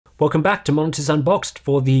Welcome back to Monitors Unboxed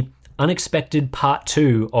for the unexpected part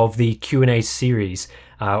 2 of the Q&A series,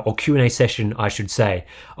 or Q&A session, I should say.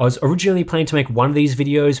 I was originally planning to make one of these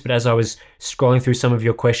videos, but as I was scrolling through some of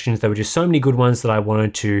your questions, there were just so many good ones that I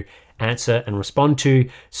wanted to answer and respond to.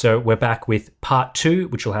 So we're back with part 2,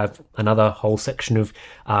 which will have another whole section of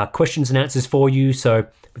questions and answers for you. So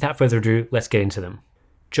without further ado, let's get into them.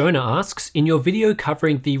 Jonah asks, in your video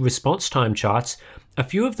covering the response time charts, a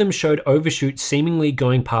few of them showed overshoot seemingly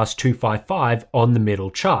going past 255 on the middle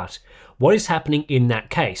chart. What is happening in that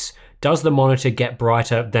case? Does the monitor get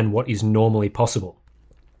brighter than what is normally possible?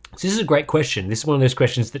 So this is a great question. This is one of those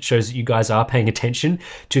questions that shows that you guys are paying attention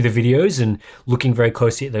to the videos and looking very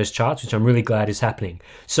closely at those charts, which I'm really glad is happening.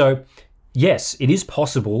 So yes, it is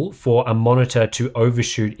possible for a monitor to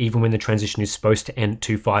overshoot even when the transition is supposed to end at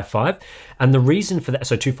 255. And the reason for that,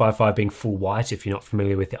 so 255 being full white, if you're not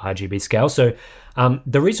familiar with the RGB scale. So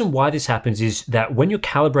the reason why this happens is that when you're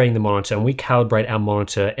calibrating the monitor, and we calibrate our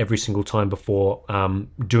monitor every single time before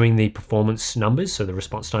doing the performance numbers, so the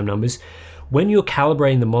response time numbers, when you're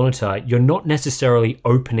calibrating the monitor, you're not necessarily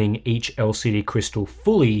opening each LCD crystal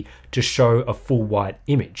fully to show a full white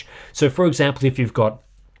image. So for example, if you've got,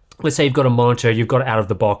 let's say you've got a monitor, you've got it out of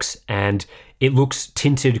the box and it looks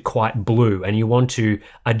tinted quite blue, and you want to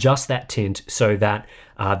adjust that tint so that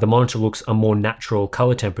the monitor looks a more natural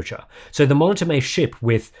color temperature. So the monitor may ship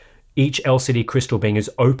with each LCD crystal being as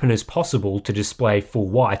open as possible to display full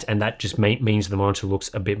white, and that just means the monitor looks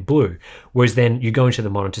a bit blue. Whereas then you go into the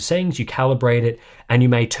monitor settings, you calibrate it, and you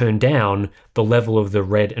may turn down the level of the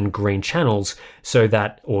red and green channels so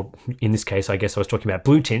that, or in this case, I guess I was talking about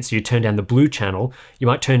blue tints, so you turn down the blue channel, you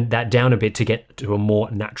might turn that down a bit to get to a more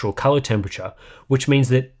natural color temperature, which means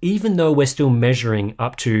that even though we're still measuring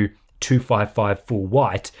up to 255 full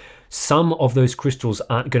white, some of those crystals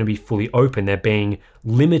aren't going to be fully open. They're being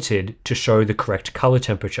limited to show the correct color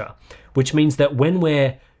temperature, which means that when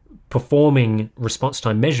we're performing response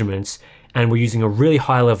time measurements and we're using a really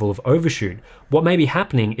high level of overshoot, what may be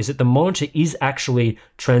happening is that the monitor is actually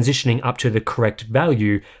transitioning up to the correct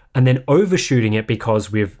value and then overshooting it because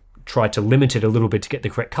we've tried to limit it a little bit to get the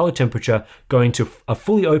correct color temperature, going to a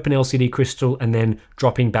fully open LCD crystal and then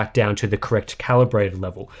dropping back down to the correct calibrated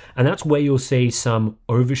level. And that's where you'll see some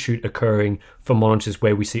overshoot occurring for monitors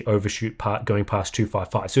where we see overshoot going past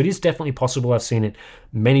 255. So it is definitely possible. I've seen it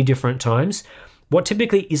many different times. What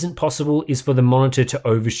typically isn't possible is for the monitor to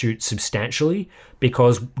overshoot substantially,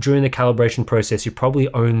 because during the calibration process, you're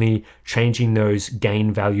probably only changing those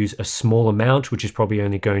gain values a small amount, which is probably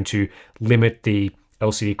only going to limit the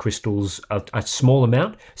LCD crystals a small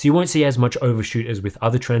amount. So you won't see as much overshoot as with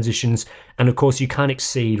other transitions. And of course, you can't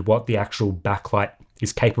exceed what the actual backlight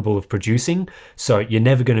is capable of producing. So you're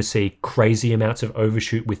never going to see crazy amounts of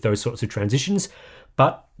overshoot with those sorts of transitions.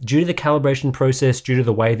 But due to the calibration process, due to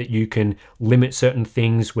the way that you can limit certain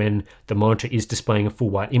things when the monitor is displaying a full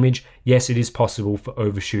white image, yes, it is possible for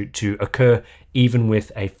overshoot to occur even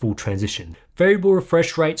with a full transition. Variable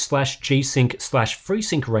refresh rate / G-Sync /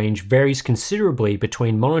 FreeSync range varies considerably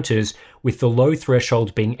between monitors, with the low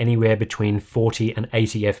threshold being anywhere between 40 and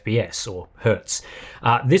 80 FPS or Hertz.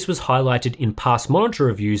 This was highlighted in past monitor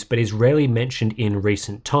reviews, but is rarely mentioned in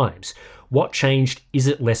recent times. What changed? Is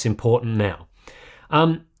it less important now?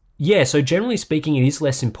 Yeah, so generally speaking, it is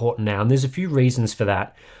less important now, and there's a few reasons for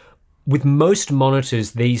that. With most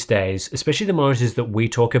monitors these days, especially the monitors that we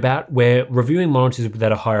talk about, we're reviewing monitors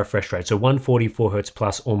that are higher refresh rate, so 144 Hz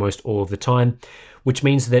plus almost all of the time, which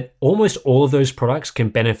means that almost all of those products can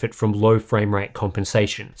benefit from low frame rate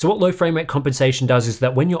compensation. So what low frame rate compensation does is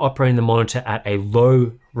that when you're operating the monitor at a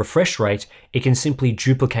low refresh rate, it can simply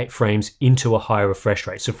duplicate frames into a higher refresh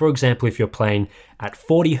rate. So for example, if you're playing at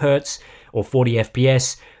 40 Hz or 40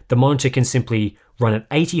 FPS, the monitor can simply run at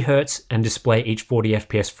 80 Hz and display each 40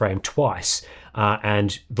 FPS frame twice.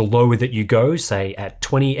 And the lower that you go, say at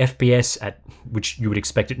 20 FPS, at which you would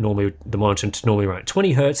expect it normally, the monitor to normally run at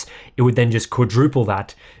 20 Hz, it would then just quadruple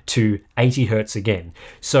that to 80 Hz again.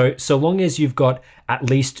 So long as you've got at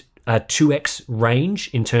least a 2x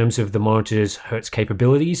range in terms of the monitor's Hertz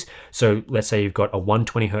capabilities. So let's say you've got a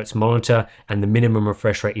 120 Hz monitor and the minimum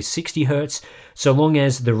refresh rate is 60 Hz. So long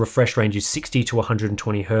as the refresh range is 60 to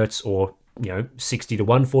 120 Hz, or 60 to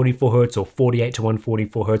 144 Hz, or 48 to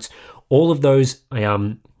 144 Hz, all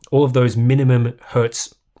of those minimum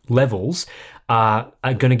Hertz levels are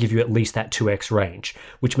going to give you at least that 2x range,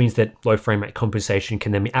 which means that low frame rate compensation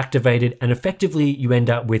can then be activated, and effectively you end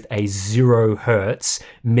up with a 0 Hertz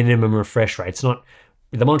minimum refresh rate. It's not,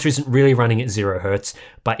 the monitor isn't really running at 0 Hertz,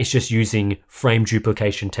 but it's just using frame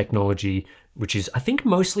duplication technology, which is, I think,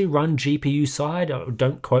 mostly run GPU side.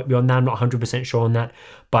 Don't quote me on that, I'm not 100% sure on that,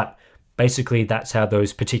 but basically that's how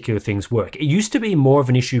those particular things work. It used to be more of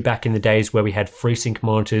an issue back in the days where we had FreeSync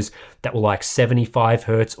monitors that were like 75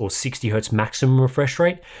 Hertz or 60 Hertz maximum refresh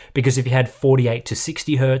rate, because if you had 48 to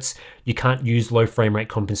 60 Hertz, you can't use low frame rate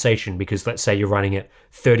compensation, because let's say you're running at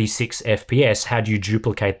 36 FPS, how do you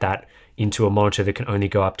duplicate that into a monitor that can only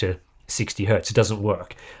go up to 60 Hertz? It doesn't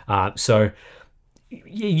work. So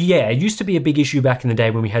yeah, it used to be a big issue back in the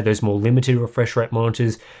day when we had those more limited refresh rate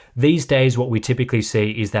monitors. These days, what we typically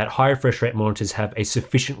see is that high refresh rate monitors have a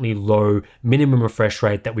sufficiently low minimum refresh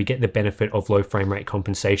rate that we get the benefit of low frame rate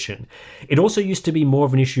compensation. It also used to be more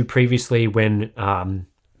of an issue previously when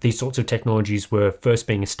these sorts of technologies were first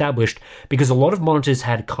being established, because a lot of monitors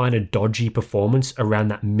had kind of dodgy performance around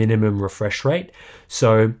that minimum refresh rate.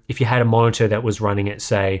 So if you had a monitor that was running at,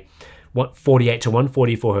 say, 48 to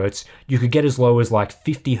 144 Hertz, you could get as low as like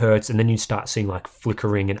 50 Hertz, and then you'd start seeing like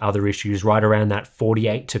flickering and other issues right around that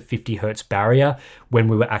 48 to 50 Hertz barrier when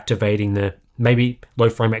we were activating the, maybe low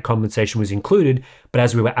frame rate compensation was included, but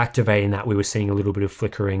as we were activating that, we were seeing a little bit of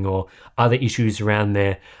flickering or other issues around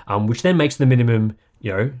there, which then makes the minimum,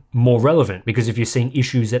 you know, more relevant, because if you're seeing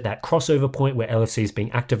issues at that crossover point where LFC is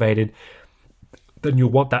being activated, then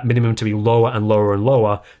you'll want that minimum to be lower and lower and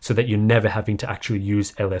lower so that you're never having to actually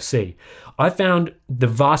use LFC. I found the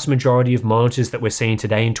vast majority of monitors that we're seeing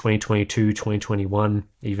today in 2022, 2021,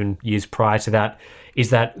 even years prior to that,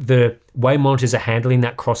 is that the way monitors are handling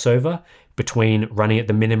that crossover between running at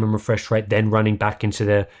the minimum refresh rate, then running back into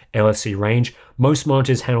the LFC range, most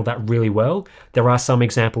monitors handle that really well. There are some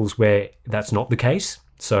examples where that's not the case.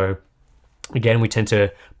 So again, we tend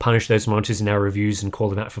to punish those monitors in our reviews and call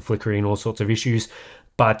them out for flickering and all sorts of issues.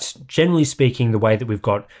 But generally speaking, the way that we've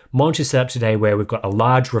got monitors set up today, where we've got a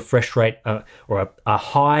large refresh rate or a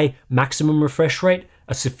high maximum refresh rate,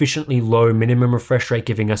 a sufficiently low minimum refresh rate,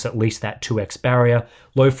 giving us at least that 2x barrier,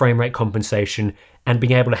 low frame rate compensation, and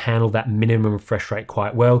being able to handle that minimum refresh rate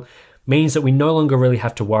quite well, means that we no longer really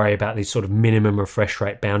have to worry about these sort of minimum refresh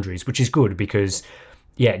rate boundaries, which is good, because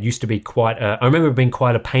yeah, it used to be quite I remember it being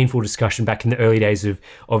quite a painful discussion back in the early days of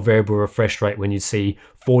variable refresh rate, when you'd see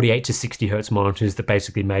 48 to 60 Hertz monitors that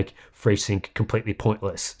basically make FreeSync completely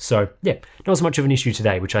pointless. So yeah, not as much of an issue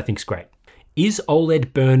today, which I think is great. Is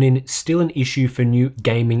OLED burn-in still an issue for new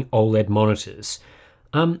gaming OLED monitors?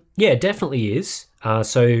 Yeah, it definitely is.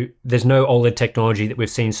 So there's no OLED technology that we've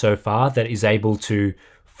seen so far that is able to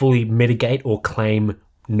fully mitigate or claim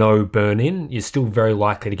no burn-in. You're still very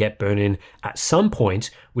likely to get burn-in at some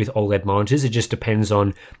point with OLED monitors. It just depends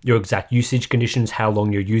on your exact usage conditions, how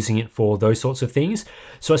long you're using it for, those sorts of things.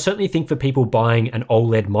 So I certainly think for people buying an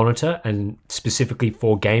OLED monitor, and specifically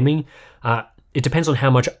for gaming, it depends on how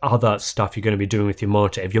much other stuff you're going to be doing with your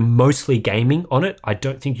monitor. If you're mostly gaming on it, I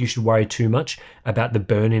don't think you should worry too much about the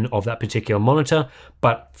burn-in of that particular monitor.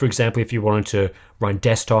 But for example, if you wanted to run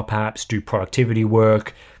desktop apps, do productivity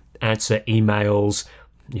work, answer emails,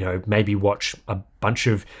 you know, maybe watch a bunch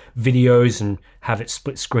of videos and have it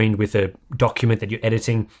split screened with a document that you're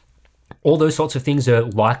editing, all those sorts of things are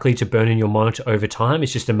likely to burn in your monitor over time.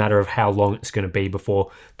 It's just a matter of how long it's going to be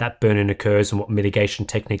before that burn-in occurs, and what mitigation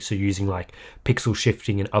techniques are using, like pixel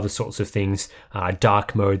shifting and other sorts of things,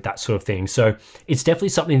 dark mode, that sort of thing. So it's definitely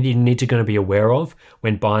something that you need to going to be aware of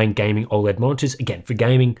when buying gaming OLED monitors. Again, for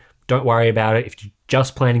gaming, don't worry about it. If you're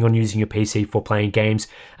just planning on using your PC for playing games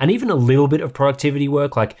and even a little bit of productivity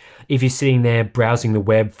work, like if you're sitting there browsing the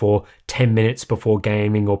web for 10 minutes before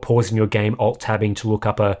gaming, or pausing your game, alt-tabbing to look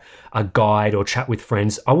up a guide or chat with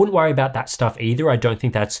friends, I wouldn't worry about that stuff either. I don't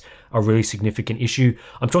think that's a really significant issue.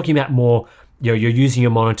 I'm talking about more, you know, you're using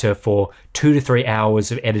your monitor for 2 to 3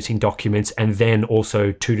 hours of editing documents, and then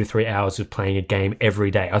also 2 to 3 hours of playing a game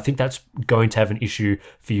every day. I think that's going to have an issue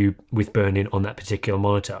for you with burn-in on that particular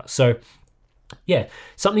monitor. So yeah,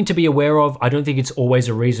 something to be aware of. I don't think it's always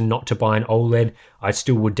a reason not to buy an OLED. I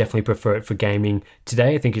still would definitely prefer it for gaming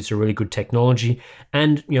today. I think it's a really good technology.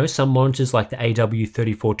 And you know, some monitors like the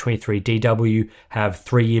AW3423DW have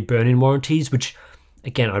 3-year burn-in warranties, which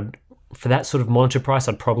again, for that sort of monitor price,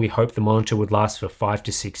 I'd probably hope the monitor would last for 5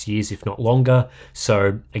 to 6 years, if not longer.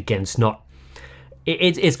 So again,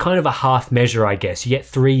 it's kind of a half measure, I guess. You get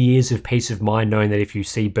 3 years of peace of mind knowing that if you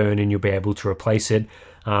see burn-in, you'll be able to replace it.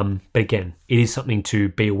 But again, it is something to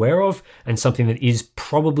be aware of, and something that is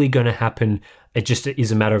probably going to happen. It just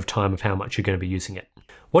is a matter of time of how much you're going to be using it.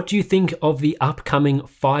 What do you think of the upcoming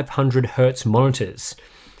 500 Hertz monitors?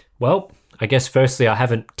 Well, I guess firstly, I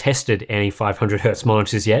haven't tested any 500 Hertz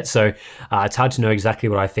monitors yet, so it's hard to know exactly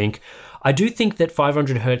what I think. I do think that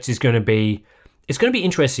 500 Hertz is going to be, it's going to be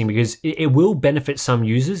interesting, because it will benefit some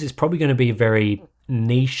users. It's probably going to be a very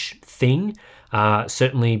niche thing.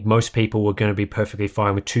 Certainly most people were going to be perfectly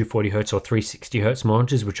fine with 240Hz or 360Hz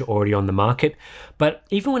monitors, which are already on the market. But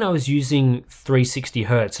even when I was using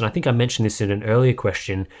 360Hz, and I think I mentioned this in an earlier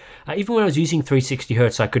question, even when I was using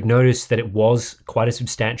 360Hz, I could notice that it was quite a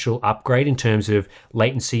substantial upgrade in terms of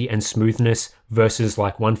latency and smoothness versus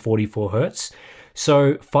like 144Hz.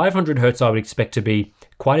 So 500Hz I would expect to be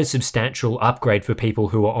quite a substantial upgrade for people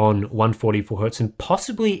who are on 144Hz and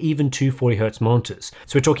possibly even 240Hz monitors.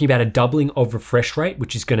 So we're talking about a doubling of refresh rate,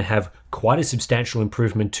 which is going to have quite a substantial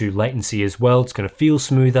improvement to latency as well. It's going to feel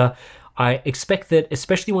smoother. I expect that,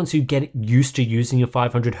 especially once you get used to using a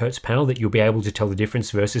 500Hz panel, that you'll be able to tell the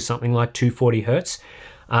difference versus something like 240Hz.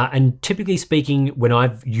 And typically speaking, when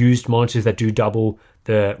I've used monitors that do double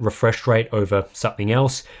the refresh rate over something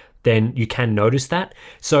else, then you can notice that.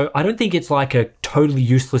 So I don't think it's like a totally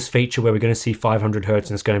useless feature where we're going to see 500Hz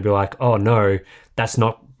and it's going to be like, oh no, that's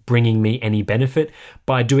not bringing me any benefit.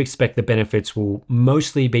 But I do expect the benefits will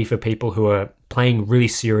mostly be for people who are playing really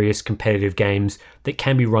serious competitive games that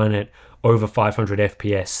can be run at over 500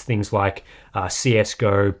 FPS, things like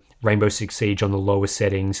CSGO, Rainbow Six Siege on the lower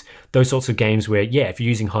settings, those sorts of games where, yeah, if you're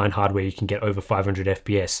using high-end hardware, you can get over 500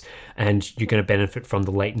 FPS and you're going to benefit from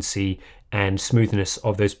the latency and smoothness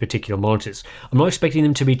of those particular monitors. I'm not expecting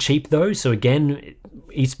them to be cheap though, so again,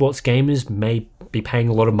 esports gamers may be paying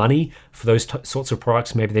a lot of money for those sorts of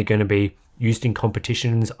products. Maybe they're going to be used in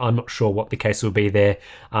competitions. I'm not sure what the case will be there,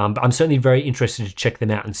 but I'm certainly very interested to check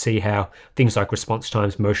them out and see how things like response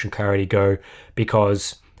times, motion clarity go,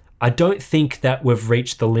 because I don't think that we've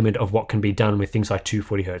reached the limit of what can be done with things like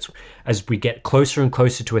 240Hz. As we get closer and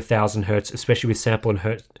closer to 1000Hz, especially with sample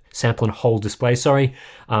and hold display,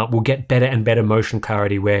 we'll get better and better motion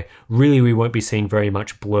clarity where really we won't be seeing very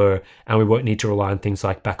much blur and we won't need to rely on things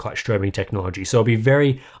like backlight strobing technology. So I'm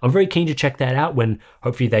very keen to check that out when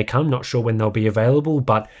hopefully they come. Not sure when they'll be available,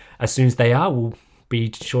 but as soon as they are, we'll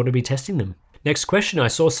be sure to be testing them. Next question, I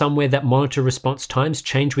saw somewhere that monitor response times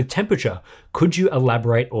change with temperature. Could you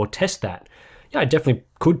elaborate or test that? Yeah, I definitely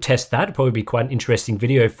could test that. It'd probably be quite an interesting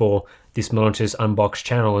video for this Monitors Unboxed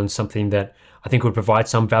channel and something that I think would provide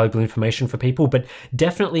some valuable information for people. But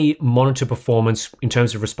definitely monitor performance in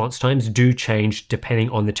terms of response times do change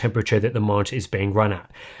depending on the temperature that the monitor is being run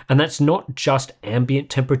at. And that's not just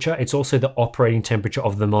ambient temperature, it's also the operating temperature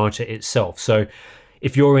of the monitor itself. So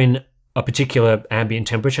if you're in a particular ambient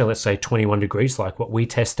temperature, let's say 21 degrees, like what we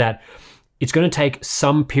test at, it's going to take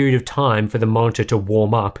some period of time for the monitor to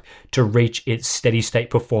warm up to reach its steady state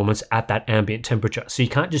performance at that ambient temperature. So you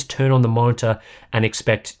can't just turn on the monitor and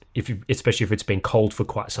expect, especially if it's been cold for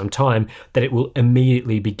quite some time, that it will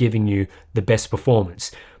immediately be giving you the best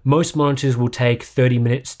performance. Most monitors will take 30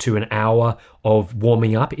 minutes to an hour of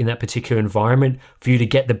warming up in that particular environment for you to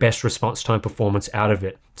get the best response time performance out of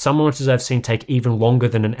it. Some monitors I've seen take even longer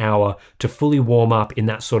than an hour to fully warm up in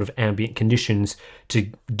that sort of ambient conditions to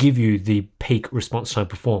give you the peak response time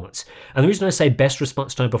performance. And the reason I say best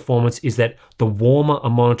response time performance is that the warmer a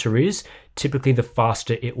monitor is, typically the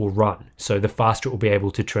faster it will run. So the faster it will be able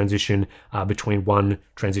to transition between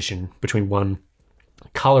one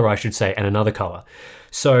color, I should say, and another color.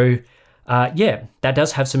 So yeah, that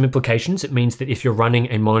does have some implications. It means that if you're running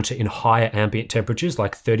a monitor in higher ambient temperatures,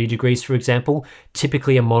 like 30 degrees, for example,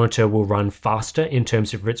 typically a monitor will run faster in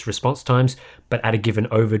terms of its response times, but at a given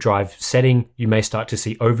overdrive setting, you may start to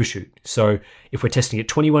see overshoot. So if we're testing at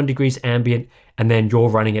 21 degrees ambient, and then you're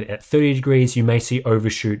running it at 30 degrees, you may see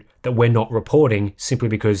overshoot that we're not reporting simply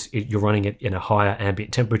because you're running it in a higher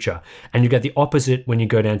ambient temperature. And you get the opposite when you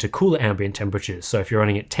go down to cooler ambient temperatures. So if you're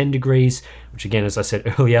running at 10 degrees, which again, as I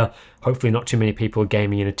said earlier, hopefully not too many people are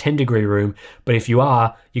gaming in a 10-degree room, but if you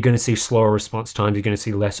are, you're going to see slower response times, you're going to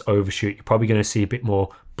see less overshoot, you're probably going to see a bit more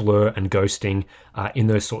blur and ghosting in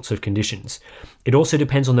those sorts of conditions. It also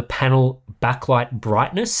depends on the panel backlight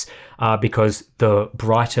brightness, because the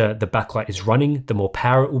brighter the backlight is running, the more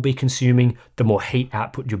power it will be consuming, the more heat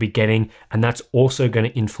output you'll be getting, and that's also going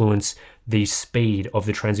to influence the speed of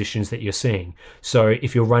the transitions that you're seeing. So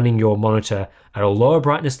if you're running your monitor at a lower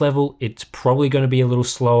brightness level, it's probably going to be a little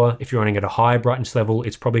slower. If you're running at a higher brightness level,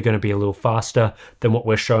 it's probably going to be a little faster than what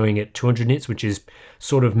we're showing at 200 nits, which is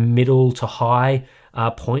sort of middle to high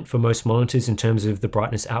point for most monitors in terms of the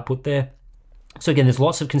brightness output there. So again, there's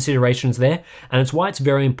lots of considerations there, and it's why it's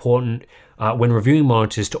very important when reviewing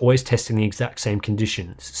monitors to always test in the exact same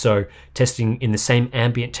conditions. So testing in the same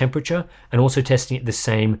ambient temperature and also testing at the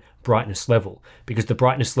same brightness level, because the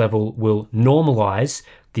brightness level will normalize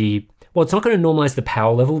well, it's not going to normalize the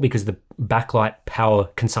power level because the backlight power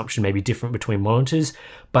consumption may be different between monitors,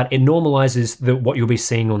 but it normalizes what you'll be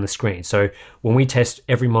seeing on the screen. So when we test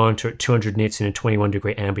every monitor at 200 nits in a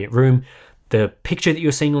 21-degree ambient room, The picture that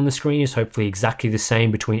you're seeing on the screen is hopefully exactly the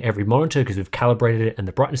same between every monitor because we've calibrated it and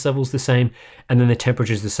the brightness level is the same, and then the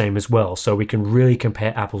temperature is the same as well. So we can really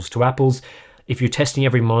compare apples to apples. If you're testing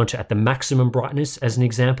every monitor at the maximum brightness, as an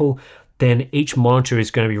example, then each monitor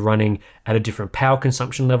is going to be running at a different power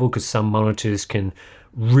consumption level because some monitors can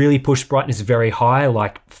really push brightness very high,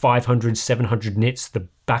 like 500, 700 nits. The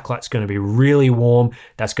backlight's going to be really warm.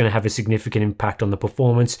 That's going to have a significant impact on the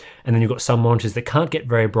performance. And then you've got some monitors that can't get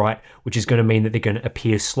very bright, which is going to mean that they're going to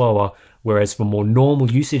appear slower. Whereas for more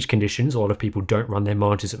normal usage conditions, a lot of people don't run their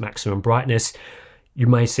monitors at maximum brightness. You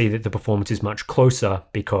may see that the performance is much closer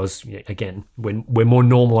because, again, when we're more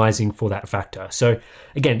normalizing for that factor. So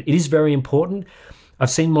again, it is very important. I've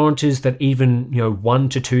seen monitors that even 1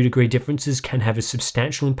 to 2 degree differences can have a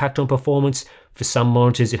substantial impact on performance. For some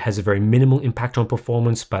monitors, it has a very minimal impact on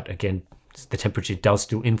performance, but again, the temperature does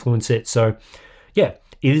still influence it. So yeah,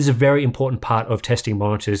 it is a very important part of testing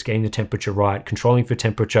monitors, getting the temperature right, controlling for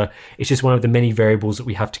temperature. It's just one of the many variables that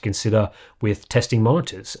we have to consider with testing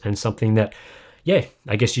monitors, and something that, yeah,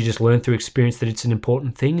 I guess you just learn through experience that it's an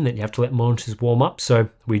important thing and that you have to let monitors warm up, so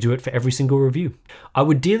we do it for every single review. I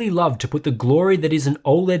would dearly love to put the glory that is an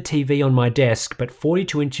OLED TV on my desk, but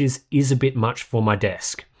 42 inches is a bit much for my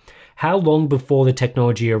desk. How long before the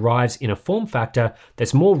technology arrives in a form factor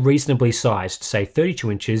that's more reasonably sized, say 32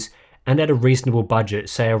 inches, and at a reasonable budget,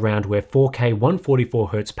 say around where 4K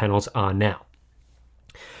 144Hz panels are now?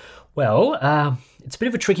 Well, it's a bit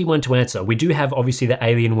of a tricky one to answer. We do have obviously the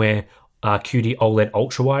Alienware QD OLED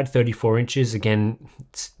ultra wide 34 inches. Again,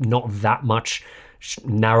 it's not that much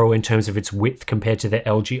narrow in terms of its width compared to the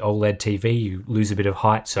LG OLED TV. You lose a bit of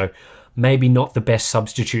height, so maybe not the best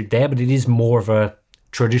substitute there, but it is more of a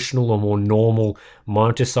traditional or more normal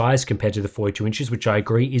monitor size compared to the 42 inches, which I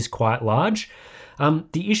agree is quite large.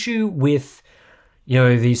 The issue with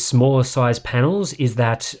these smaller size panels is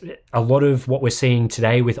that a lot of what we're seeing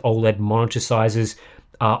today with OLED monitor sizes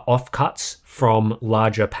are offcuts from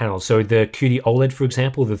larger panels. So the QD OLED, for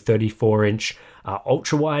example, the 34-inch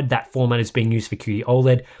ultra wide, that format is being used for QD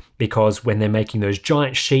OLED because when they're making those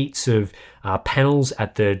giant sheets of panels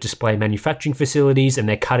at the display manufacturing facilities and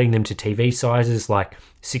they're cutting them to TV sizes like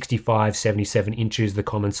 65, 77 inches, the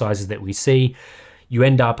common sizes that we see, you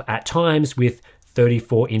end up at times with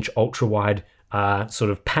 34-inch ultra wide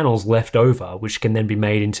sort of panels left over, which can then be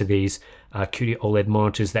made into these QD OLED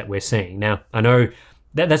monitors that we're seeing. Now, I know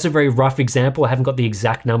that's a very rough example. I haven't got the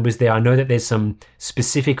exact numbers there. I know that there's some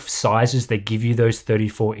specific sizes that give you those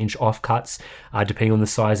 34-inch offcuts, depending on the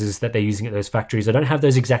sizes that they're using at those factories. I don't have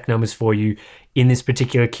those exact numbers for you in this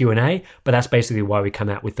particular Q&A, but that's basically why we come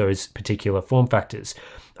out with those particular form factors.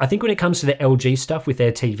 I think when it comes to the LG stuff with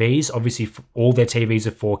their TVs, obviously all their TVs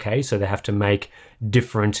are 4K, so they have to make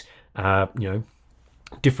different,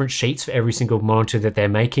 different sheets for every single monitor that they're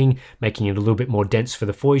making it a little bit more dense for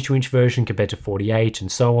the 42-inch version compared to 48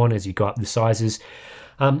 and so on as you go up the sizes.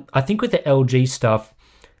 I think with the LG stuff,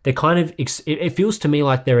 they're kind of, it feels to me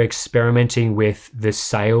like they're experimenting with the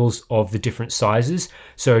sales of the different sizes.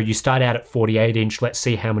 So you start out at 48-inch, let's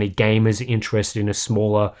see how many gamers are interested in a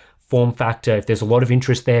smaller form factor. If there's a lot of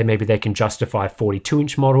interest there, maybe they can justify a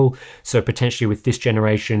 42-inch model. So potentially with this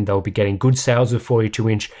generation, they'll be getting good sales of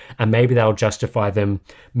 42-inch, and maybe they'll justify them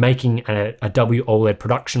making a WOLED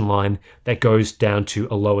production line that goes down to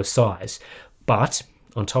a lower size. But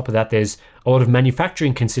on top of that, there's a lot of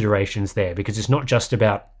manufacturing considerations there, because it's not just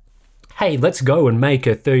about, hey, let's go and make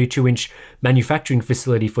a 32-inch manufacturing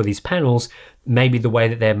facility for these panels. Maybe the way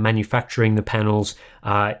that they're manufacturing the panels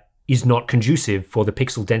is not conducive for the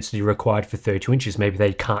pixel density required for 32 inches. Maybe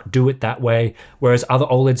they can't do it that way. Whereas other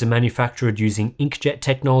OLEDs are manufactured using inkjet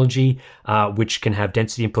technology, which can have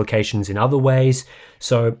density implications in other ways.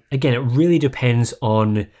 So again, it really depends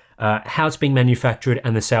on how it's being manufactured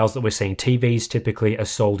and the sales that we're seeing. TVs typically are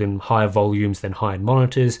sold in higher volumes than high-end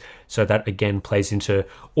monitors, so that again plays into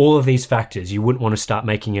all of these factors. You wouldn't want to start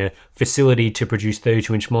making a facility to produce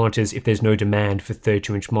 32-inch monitors if there's no demand for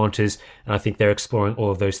 32-inch monitors, and I think they're exploring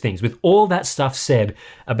all of those things. With all that stuff said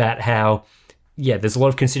about how, yeah, there's a lot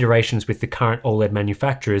of considerations with the current OLED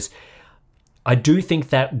manufacturers, I do think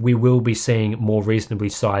that we will be seeing more reasonably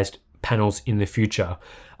sized panels in the future.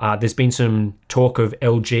 There's been some talk of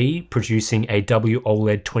LG producing a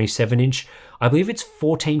WOLED 27-inch. I believe it's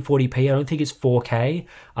 1440p. I don't think it's 4K,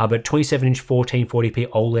 but 27-inch 1440p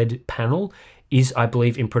OLED panel is, I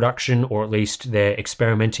believe, in production, or at least they're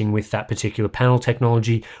experimenting with that particular panel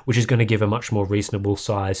technology, which is going to give a much more reasonable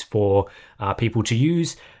size for people to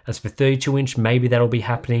use. As for 32-inch, maybe that'll be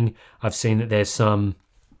happening. I've seen that there's some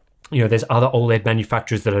You know, there's other OLED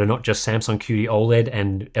manufacturers that are not just Samsung QD OLED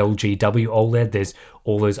and LG W OLED. There's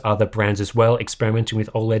all those other brands as well experimenting with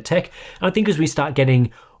OLED tech. And I think as we start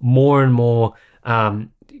getting more and more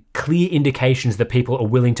clear indications that people are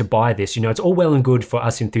willing to buy this, you know, it's all well and good for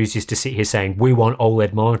us enthusiasts to sit here saying we want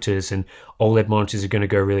OLED monitors and OLED monitors are going to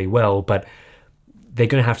go really well, but they're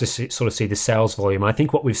going to have to sort of see the sales volume. I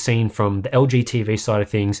think what we've seen from the LG TV side of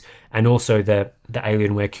things and also the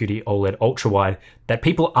Alienware QD OLED ultra wide, that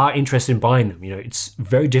people are interested in buying them. You know, it's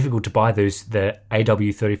very difficult to buy the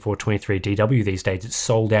AW3423DW these days. It's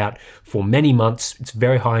sold out for many months. It's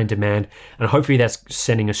very high in demand, and hopefully that's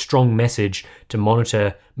sending a strong message to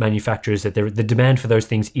monitor manufacturers that the demand for those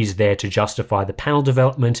things is there to justify the panel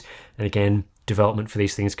development. And again, development for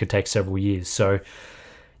these things could take several years. So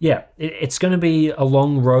yeah, it's going to be a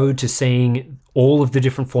long road to seeing all of the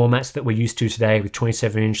different formats that we're used to today with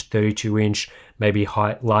 27-inch, 32-inch, maybe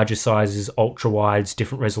larger sizes, ultra-wides,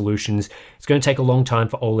 different resolutions. It's going to take a long time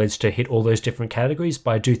for OLEDs to hit all those different categories,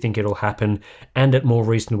 but I do think it'll happen, and at more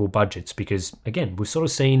reasonable budgets, because again, we've sort of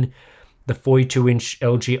seen the 42-inch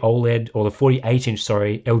LG OLED, or the 48-inch,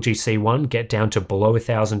 sorry, LG C1 get down to below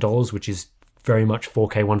 $1,000, which is very much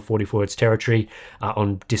 4K 144 Hz territory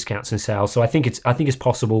on discounts and sales. So I think it's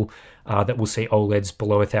possible that we'll see OLEDs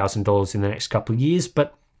below $1,000 in the next couple of years.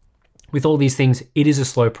 But with all these things, it is a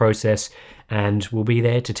slow process, and we'll be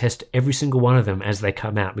there to test every single one of them as they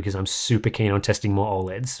come out, because I'm super keen on testing more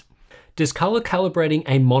OLEDs. Does color calibrating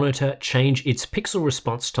a monitor change its pixel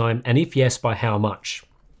response time, and if yes, by how much?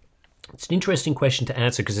 It's an interesting question to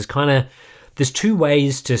answer, because there's two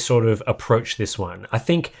ways to sort of approach this one. I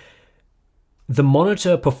think the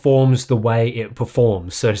monitor performs the way it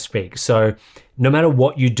performs, so to speak. So no matter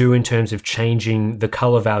what you do in terms of changing the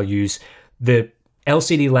color values, the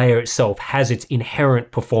LCD layer itself has its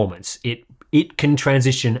inherent performance. It can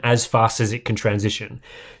transition as fast as it can transition.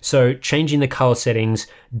 So changing the color settings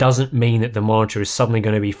doesn't mean that the monitor is suddenly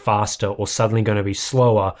going to be faster or suddenly going to be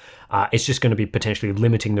slower. It's just going to be potentially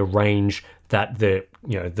limiting the range that the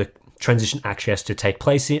transition actually has to take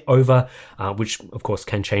place over, which of course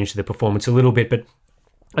can change the performance a little bit. But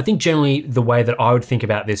I think generally the way that I would think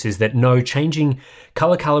about this is that no,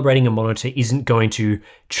 color calibrating a monitor isn't going to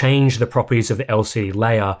change the properties of the LCD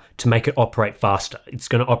layer to make it operate faster. It's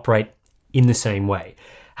going to operate in the same way.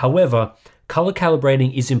 However, color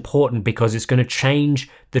calibrating is important because it's going to change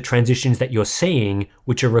the transitions that you're seeing,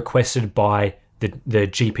 which are requested by the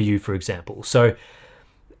GPU, for example. So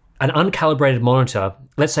an uncalibrated monitor,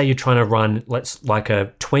 let's say you're trying to run like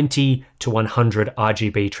a 20 to 100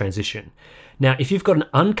 RGB transition. Now, if you've got an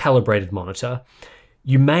uncalibrated monitor,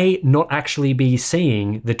 you may not actually be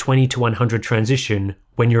seeing the 20 to 100 transition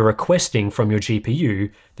when you're requesting from your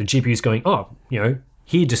GPU. The GPU is going, oh,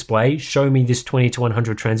 here display, show me this 20 to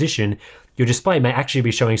 100 transition. Your display may actually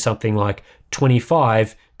be showing something like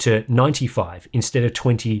 25 to 95 instead of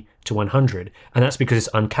 20 to 100. And that's because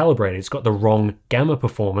it's uncalibrated. It's got the wrong gamma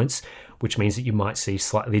performance, which means that you might see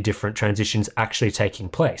slightly different transitions actually taking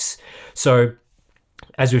place. So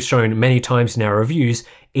as we've shown many times in our reviews,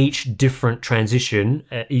 each different transition,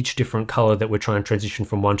 each different color that we're trying to transition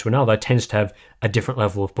from one to another tends to have a different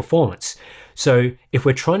level of performance. So if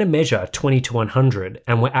we're trying to measure 20 to 100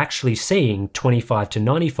 and we're actually seeing 25 to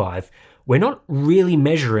 95, we're not really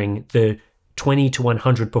measuring the 20 to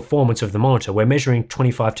 100 performance of the monitor. We're measuring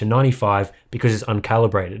 25 to 95 because it's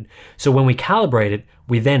uncalibrated. So when we calibrate it,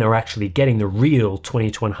 we then are actually getting the real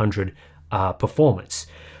 20 to 100 performance.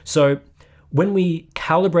 So when we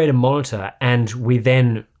calibrate a monitor and we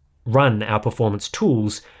then run our performance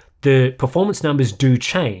tools, the performance numbers do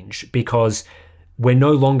change because we're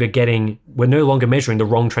no longer measuring the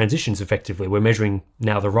wrong transitions effectively. We're measuring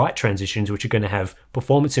now the right transitions, which are going to have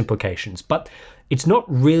performance implications. But it's not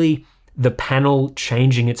really the panel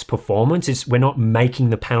changing its performance. We're not making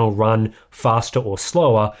the panel run faster or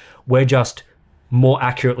slower. We're just more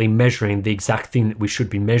accurately measuring the exact thing that we should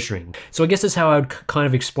be measuring. So I guess that's how I would kind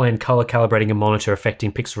of explain color calibrating a monitor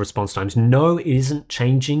affecting pixel response times. No, it isn't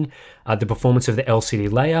changing the performance of the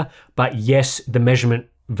LCD layer, but yes, the measurement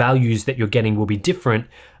values that you're getting will be different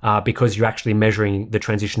because you're actually measuring the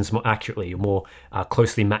transitions more accurately. You're more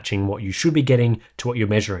closely matching what you should be getting to what you're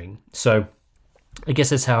measuring. So I guess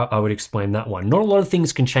that's how I would explain that one. Not a lot of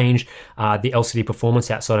things can change the LCD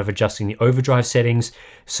performance outside of adjusting the overdrive settings.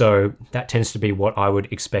 So that tends to be what I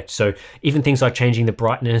would expect. So even things like changing the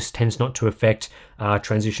brightness tends not to affect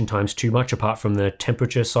transition times too much, apart from the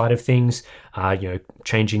temperature side of things.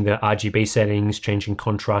 Changing the RGB settings, changing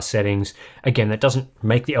contrast settings. Again, that doesn't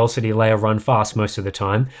make the LCD layer run fast most of the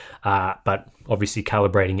time, but obviously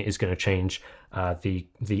calibrating it is going to change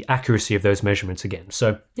the accuracy of those measurements again.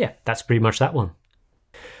 So yeah, that's pretty much that one.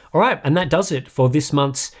 All right, and that does it for this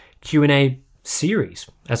month's Q&A series.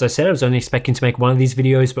 As I said, I was only expecting to make one of these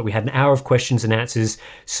videos, but we had an hour of questions and answers,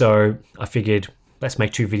 so I figured let's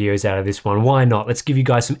make 2 videos out of this one. Why not? Let's give you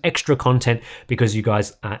guys some extra content because you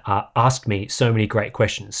guys asked me so many great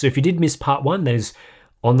questions. So if you did miss part 1, that is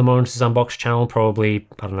on the Monitors Unboxed channel, probably,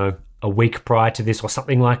 I don't know, a week prior to this or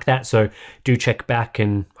something like that. So do check back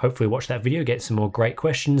and hopefully watch that video, get some more great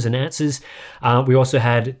questions and answers. We also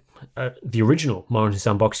had the original Monitors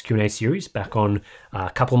Unboxed Q&A series back on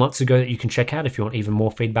a couple of months ago that you can check out if you want even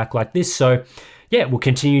more feedback like this. So yeah, we'll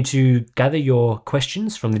continue to gather your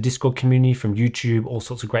questions from the Discord community, from YouTube, all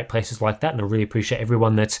sorts of great places like that. And I really appreciate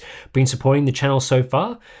everyone that's been supporting the channel so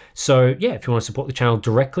far. So yeah, if you want to support the channel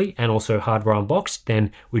directly and also Hardware Unboxed,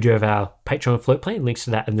 then we do have our Patreon float plane. Links to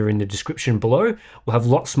that, and they're in the description below. We'll have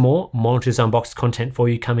lots more Monitors Unboxed content for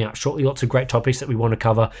you coming up shortly. Lots of great topics that we want to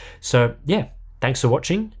cover. So yeah, thanks for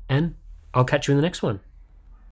watching, and I'll catch you in the next one.